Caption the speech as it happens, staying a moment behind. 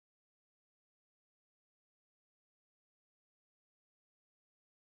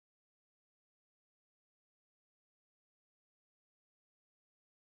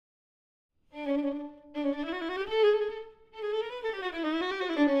I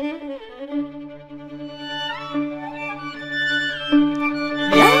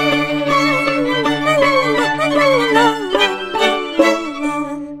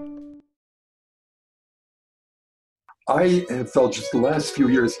have felt just the last few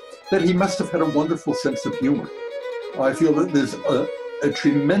years that he must have had a wonderful sense of humor. I feel that there's a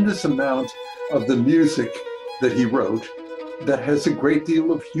tremendous amount of the music that he wrote that has a great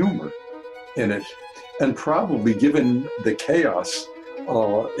deal of humor in it. And probably given the chaos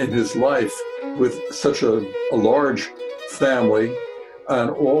in his life with such a large family and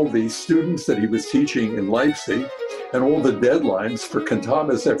all the students that he was teaching in Leipzig and all the deadlines for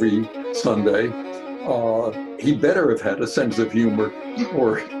cantatas every Sunday, he better have had a sense of humor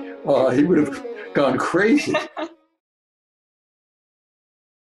or he would have gone crazy.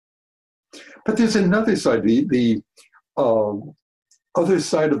 But there's another side, the other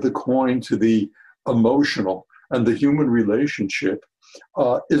side of the coin to the emotional and the human relationship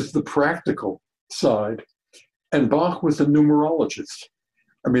is the practical side. And Bach was a numerologist.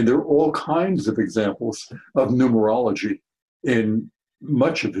 I mean, there are all kinds of examples of numerology in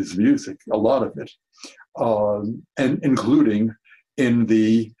much of his music, a lot of it, and including in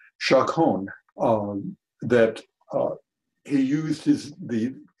the Chaconne, that he used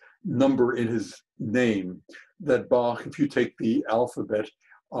the number in his name, that Bach, if you take the alphabet,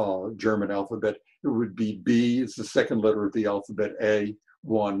 German alphabet, it would be B is the second letter of the alphabet, A,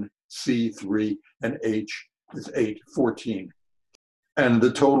 1, C, 3, and H is 8, 14. And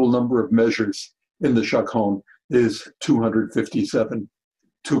the total number of measures in the Chaconne is 257,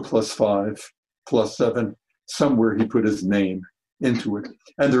 2 plus 5 plus 7. Somewhere he put his name into it.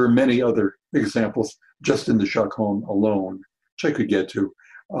 And there are many other examples just in the Chaconne alone, which I could get to,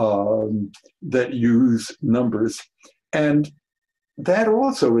 that use numbers. And that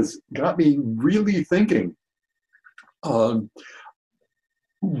also has got me really thinking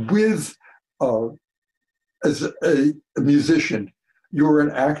with, as a musician, you're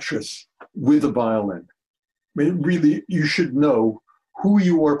an actress with a violin. I mean, really, you should know who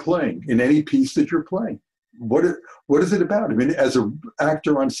you are playing in any piece that you're playing. What is it about? I mean, as an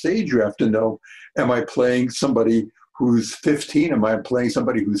actor on stage, you have to know, am I playing somebody who's 15? Am I playing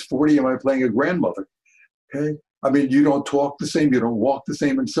somebody who's 40? Am I playing a grandmother? Okay. I mean, you don't talk the same, you don't walk the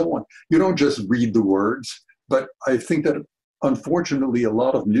same, and so on. You don't just read the words. But I think that, unfortunately, a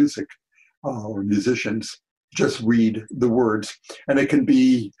lot of music or musicians just read the words, and it can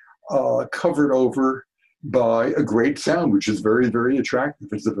be covered over by a great sound, which is very, very attractive.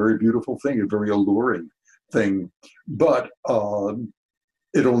 It's a very beautiful thing, a very alluring thing, but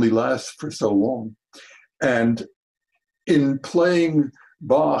it only lasts for so long. And in playing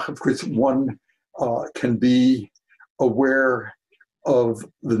Bach, of course, one can be aware of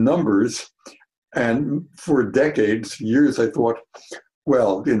the numbers. And for decades, years, I thought,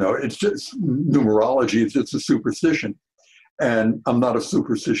 well, you know, it's just numerology, it's just a superstition. And I'm not a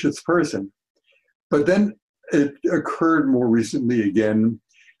superstitious person. But then it occurred more recently again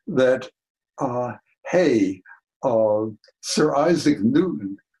that, hey, Sir Isaac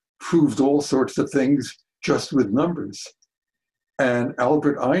Newton proved all sorts of things just with numbers. And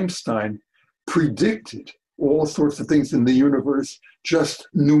Albert Einstein predicted all sorts of things in the universe just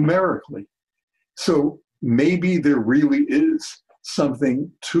numerically. So maybe there really is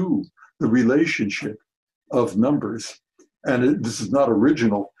something to the relationship of numbers. And this is not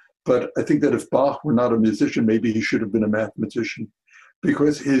original, but I think that if Bach were not a musician, maybe he should have been a mathematician,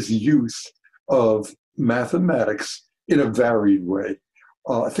 because his use of mathematics in a varied way,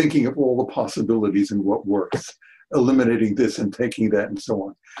 thinking of all the possibilities and what works, eliminating this and taking that and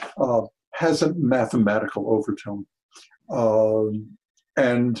so on, has a mathematical overtone.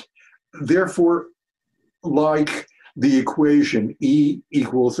 And therefore, like the equation E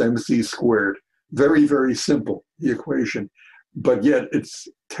equals mc squared, very, very simple, the equation, but yet it's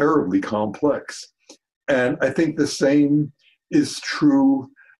terribly complex. And I think the same is true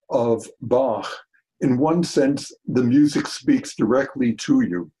of Bach. In one sense, the music speaks directly to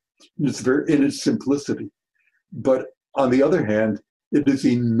you. It's very in its simplicity. But on the other hand, it is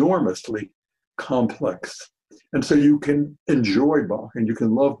enormously complex. And so you can enjoy Bach and you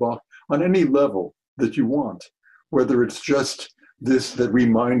can love Bach on any level that you want, whether it's just this that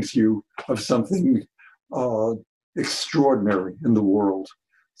reminds you of something extraordinary in the world,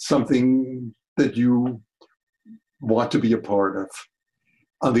 something that you want to be a part of.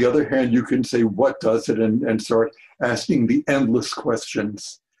 On the other hand, you can say, what does it? And start asking the endless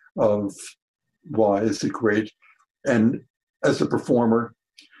questions of why is it great? And as a performer,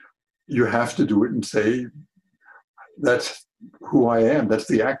 you have to do it and say, that's who I am. That's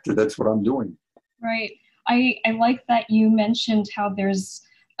the actor. That's what I'm doing. Right. I like that you mentioned how there's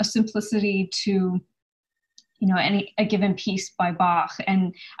a simplicity to, you know, a given piece by Bach.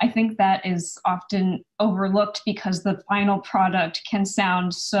 And I think that is often overlooked because the final product can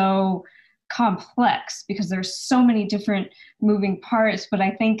sound so complex because there's so many different moving parts. But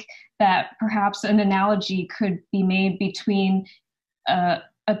I think that perhaps an analogy could be made between a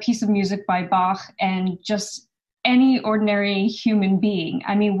piece of music by Bach and just any ordinary human being.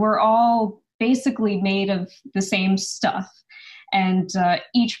 I mean, we're all basically made of the same stuff, and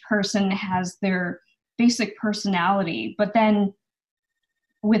each person has their basic personality. But then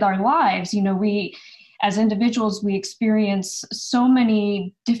with our lives, you know, we as individuals, we experience so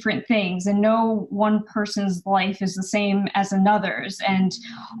many different things, and no one person's life is the same as another's. And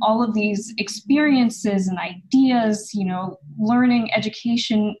all of these experiences and ideas, you know, learning,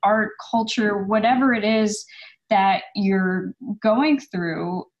 education, art, culture, whatever it is that you're going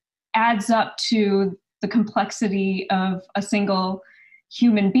through adds up to the complexity of a single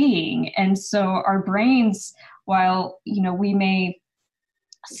human being. And so our brains, while, you know, we may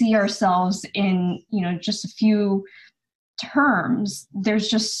see ourselves in, you know, just a few terms, there's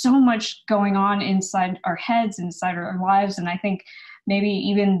just so much going on inside our heads, inside our lives. And I think maybe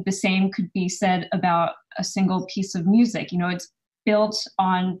even the same could be said about a single piece of music. You know, it's built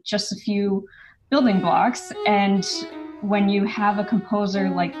on just a few building blocks. And when you have a composer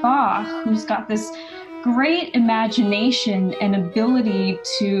like Bach, who's got this great imagination and ability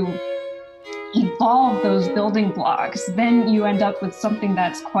to evolve those building blocks, then you end up with something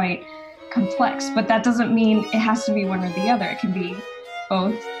that's quite complex. But that doesn't mean it has to be one or the other. It can be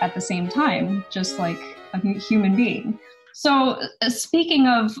both at the same time, just like a human being. So speaking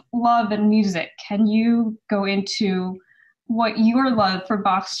of love and music, can you go into what your love for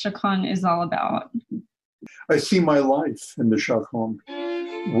Bach's Chaconne is all about? I see my life in the Chaconne,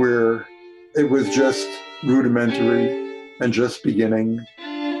 where it was just rudimentary and just beginning.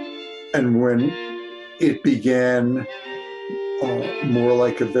 And when it began more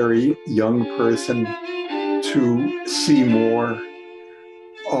like a very young person to see more,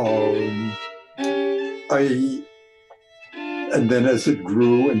 and then as it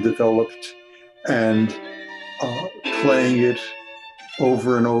grew and developed, and playing it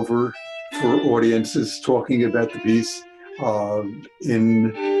over and over for audiences, talking about the piece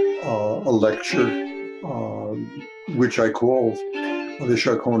in a lecture, which I called the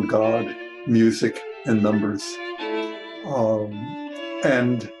Chaconne God, Music and Numbers.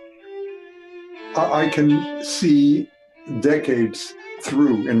 And I can see decades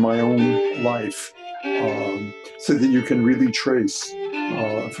through in my own life, so that you can really trace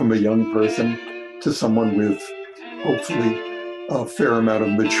from a young person to someone with hopefully a fair amount of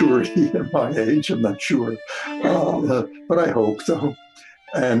maturity at my age. I'm not sure, but I hope so.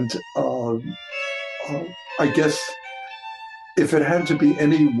 And I guess if it had to be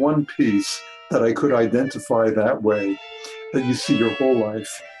any one piece that I could identify that way, that you see your whole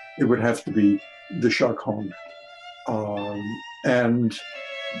life, it would have to be the Chaconne. And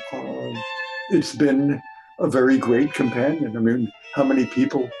it's been a very great companion. I mean, how many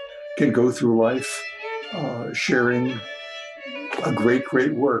people can go through life sharing a great,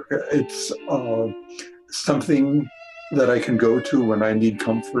 great work? It's something that I can go to when I need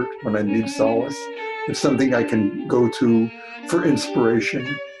comfort, when I need solace. It's something I can go to for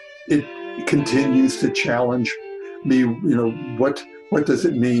inspiration. It continues to challenge me. You know, what does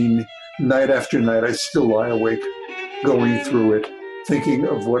it mean? Night after night, I still lie awake going through it, thinking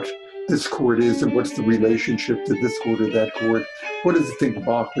of what this chord is and what's the relationship to this chord or that chord. What does it think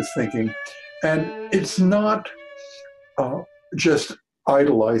Bach was thinking? And it's not just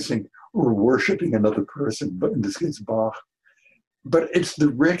idolizing or worshiping another person, but in this case, Bach. But it's the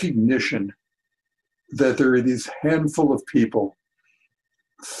recognition that there are these handful of people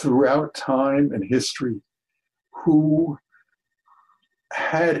throughout time and history who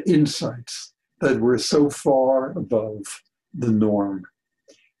had insights that were so far above the norm.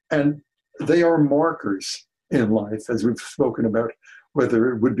 And they are markers in life, as we've spoken about,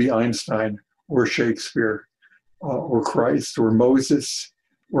 whether it would be Einstein or Shakespeare or Christ or Moses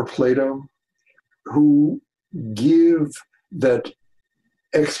or Plato, who give that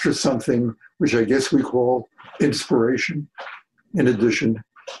extra something, which I guess we call inspiration, in addition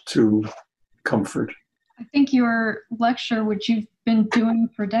to comfort. I think your lecture, which you've been doing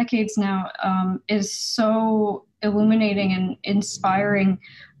for decades now, is so illuminating and inspiring,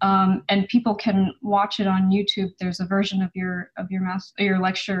 and people can watch it on YouTube. There's a version of your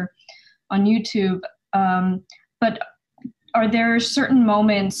lecture on YouTube. But are there certain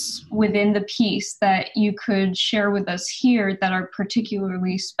moments within the piece that you could share with us here that are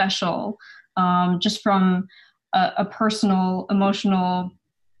particularly special, just from a personal, emotional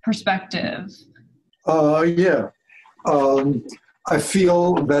perspective? Yeah. I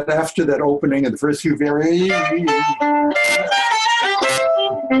feel that after that opening and the first few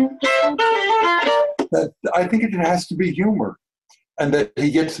that I think it has to be humor, and that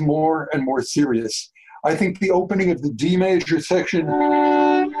he gets more and more serious. I think the opening of the D major section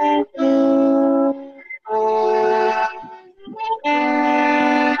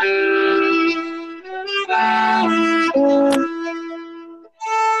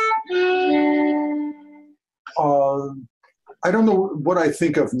I don't know what I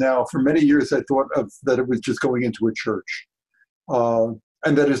think of now. For many years, I thought of that it was just going into a church,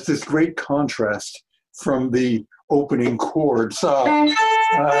 and that is this great contrast from the opening chords. That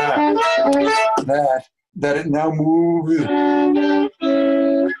it now moves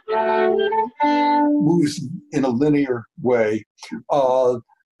in a linear way.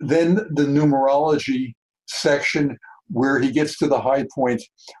 Then the numerology section, where he gets to the high point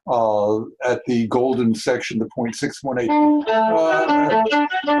at the golden section, the point 618.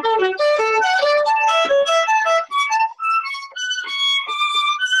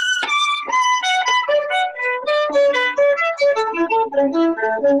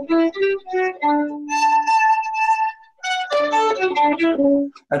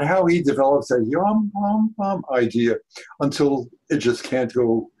 And how he develops a yum, yum, yum idea until it just can't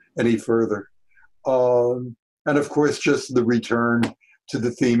go any further. And of course, just the return to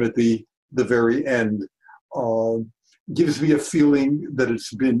the theme at the very end gives me a feeling that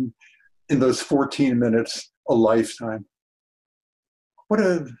it's been, in those 14 minutes, a lifetime.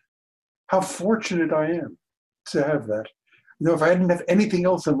 How fortunate I am to have that. You know, if I didn't have anything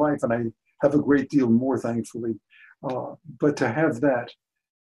else in life, and I have a great deal more, thankfully, but to have that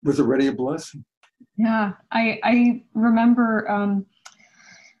was already a blessing. Yeah, I remember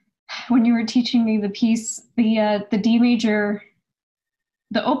when you were teaching me the piece, the D major,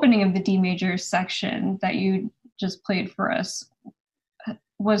 the opening of the D major section that you just played for us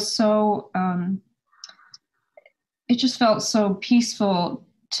was so, it just felt so peaceful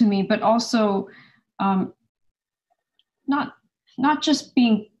to me, but also not just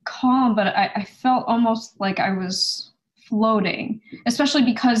being calm, but I felt almost like I was floating, especially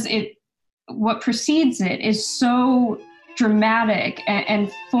because what precedes it is so dramatic and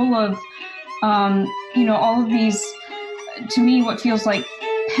full of, all of these, to me, what feels like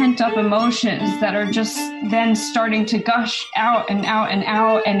pent up emotions that are just then starting to gush out and out and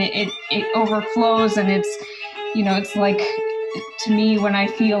out, and it overflows, and it's like, to me, when I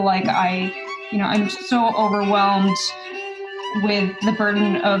feel like I'm so overwhelmed with the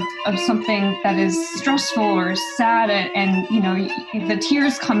burden of something that is stressful or sad, and the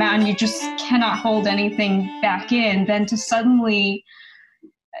tears come out and you just cannot hold anything back in, then to suddenly,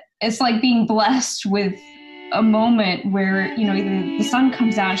 it's like being blessed with a moment where either the sun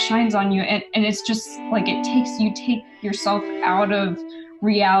comes out, shines on you, and it's just like you take yourself out of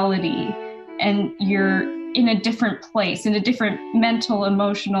reality, and you're in a different place, in a different mental,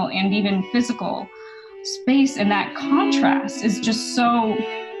 emotional, and even physical space. And that contrast is just so,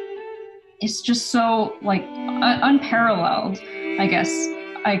 like unparalleled, I guess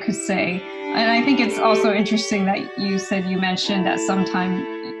I could say. And I think it's also interesting that you said you mentioned at some time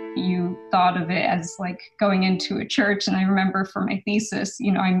you thought of it as like going into a church. And I remember for my thesis,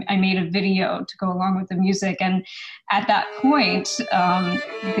 I made a video to go along with the music. And at that point,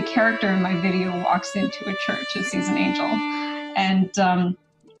 the character in my video walks into a church and sees an angel. And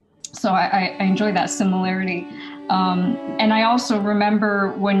so I enjoy that similarity. And I also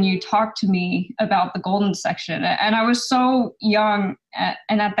remember when you talked to me about the golden section, and I was so young,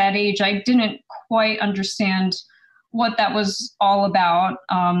 and at that age, I didn't quite understand what that was all about.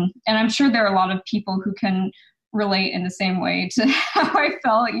 And I'm sure there are a lot of people who can relate in the same way to how I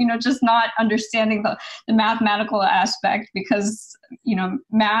felt, just not understanding the mathematical aspect, because,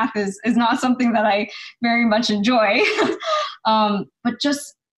 math is not something that I very much enjoy. But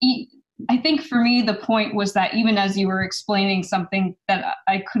just, I think for me, the point was that even as you were explaining something that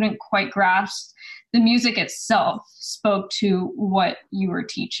I couldn't quite grasp, the music itself spoke to what you were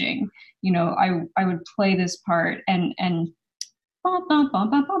teaching. I would play this part and then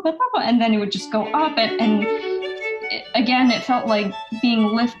it would just go up, and again, it felt like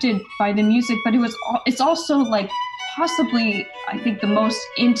being lifted by the music, but it's also like possibly, I think, the most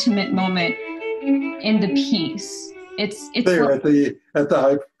intimate moment in the piece. It's there like, at the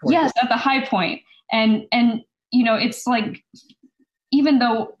high point. Yes, at the high point. And it's like even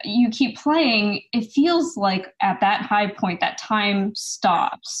though you keep playing, it feels like at that high point, that time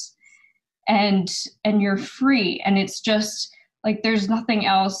stops and you're free. And it's just like, there's nothing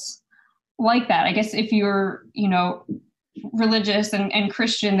else like that. I guess if you're, you know, religious and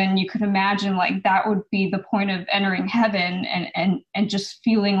Christian, then you could imagine like that would be the point of entering heaven and just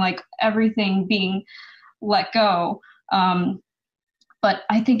feeling like everything being let go. But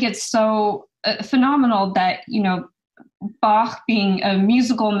I think it's so phenomenal that, you know, Bach, being a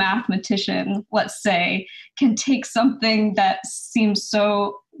musical mathematician, let's say, can take something that seems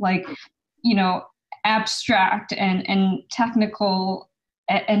so like, you know, abstract and technical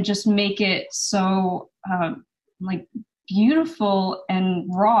and just make it so like beautiful and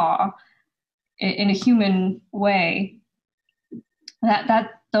raw in a human way.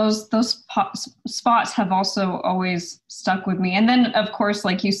 Those spots have also always stuck with me. And then, of course,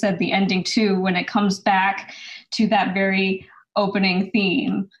 like you said, the ending too, when it comes back to that very opening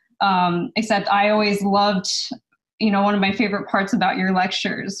theme. Except I always loved, you know, one of my favorite parts about your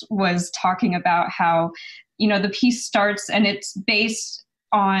lectures was talking about how, you know, the piece starts and it's based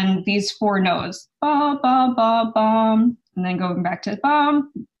on these 4 notes, ba, ba, ba, bum, and then going back to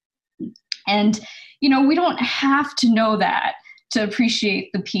bum. And, you know, we don't have to know that to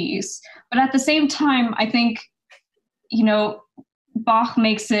appreciate the piece. But at the same time, I think, you know, Bach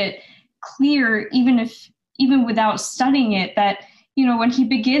makes it clear, even without studying it, that, you know, when he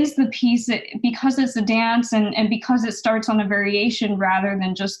begins the piece, because it's a dance and because it starts on a variation rather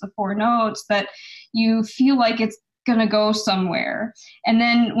than just the 4 notes, that you feel like it's going to go somewhere. And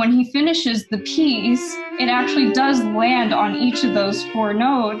then when he finishes the piece, it actually does land on each of those 4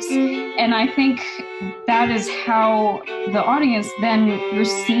 notes. And I think that is how the audience then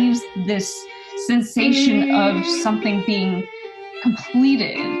receives this sensation of something being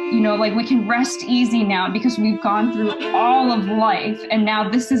completed. You know, like we can rest easy now because we've gone through all of life and now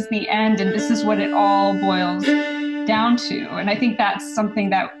this is the end and this is what it all boils down to. And I think that's something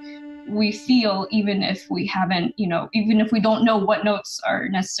that we feel even if we haven't, you know, even if we don't know what notes are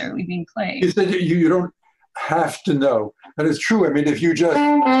necessarily being played. You said you don't have to know. And it's true. I mean, if you just,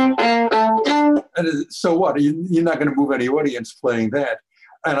 so what? You're not going to move any audience playing that.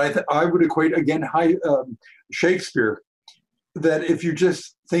 And I would equate, again, Shakespeare, that if you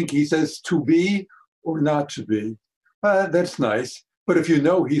just think he says to be or not to be, that's nice. But if you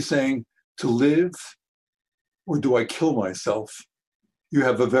know he's saying to live or do I kill myself, you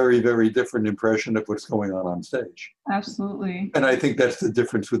have a very, very different impression of what's going on stage. Absolutely. And I think that's the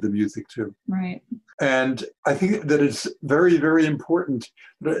difference with the music too. Right. And I think that it's very, very important.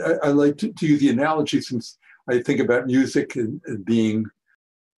 I like to use the analogy, since I think about music and being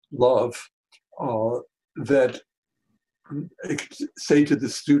love, that say to the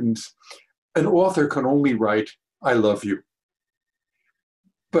students, an author can only write, I love you.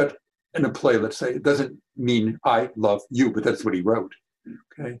 But in a play, let's say, it doesn't mean I love you, but that's what he wrote.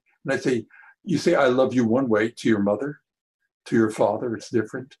 Okay. And I say, you say, I love you one way to your mother, to your father, it's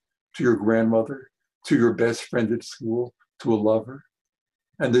different, to your grandmother, to your best friend at school, to a lover.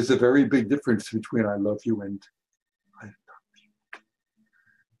 And there's a very big difference between I love you and I love you.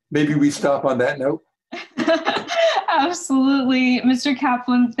 Maybe we stop on that note. Absolutely. Mr.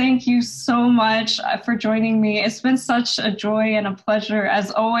 Kaplan, thank you so much for joining me. It's been such a joy and a pleasure,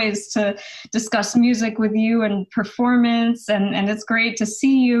 as always, to discuss music with you and performance. And it's great to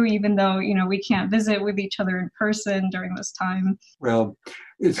see you, even though, you know, we can't visit with each other in person during this time. Well,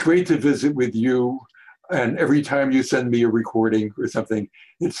 it's great to visit with you. And every time you send me a recording or something,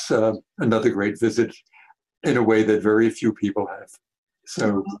 it's another great visit in a way that very few people have.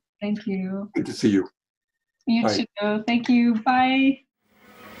 So thank you. Good to see you. You Bye. too. Thank you. Bye.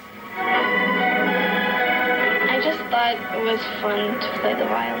 I just thought it was fun to play the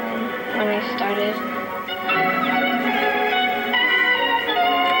violin when I started.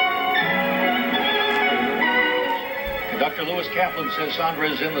 Dr. Lewis Kaplan says Sandra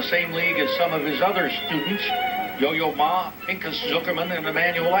is in the same league as some of his other students, Yo-Yo Ma, Pinchas Zuckerman, and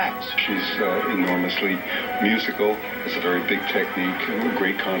Emmanuel Axe. She's enormously musical, has a very big technique, a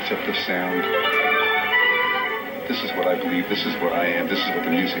great concept of sound. This is what I believe, this is what I am, this is what the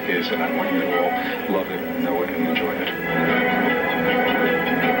music is, and I want you to all love it, know it, and enjoy it.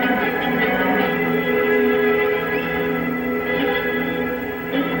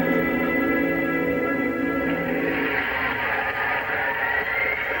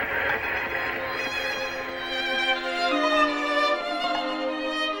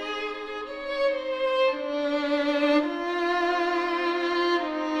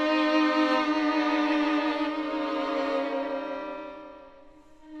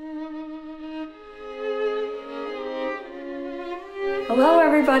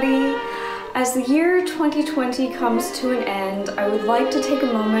 everybody! As the year 2020 comes to an end, I would like to take a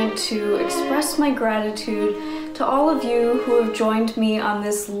moment to express my gratitude to all of you who have joined me on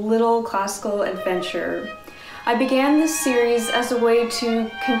this little classical adventure. I began this series as a way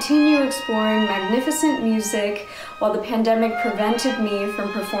to continue exploring magnificent music while the pandemic prevented me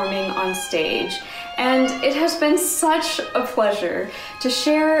from performing on stage. And it has been such a pleasure to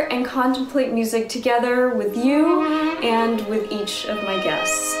share and contemplate music together with you and with each of my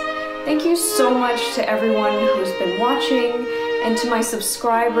guests. Thank you so much to everyone who's been watching, and to my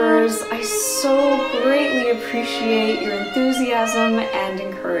subscribers. I so greatly appreciate your enthusiasm and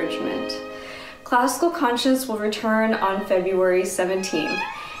encouragement. Classical Conscience will return on February 17th.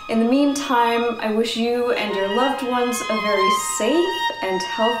 In the meantime, I wish you and your loved ones a very safe and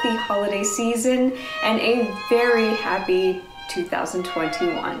healthy holiday season and a very happy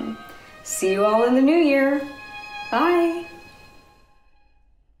 2021. See you all in the new year. Bye.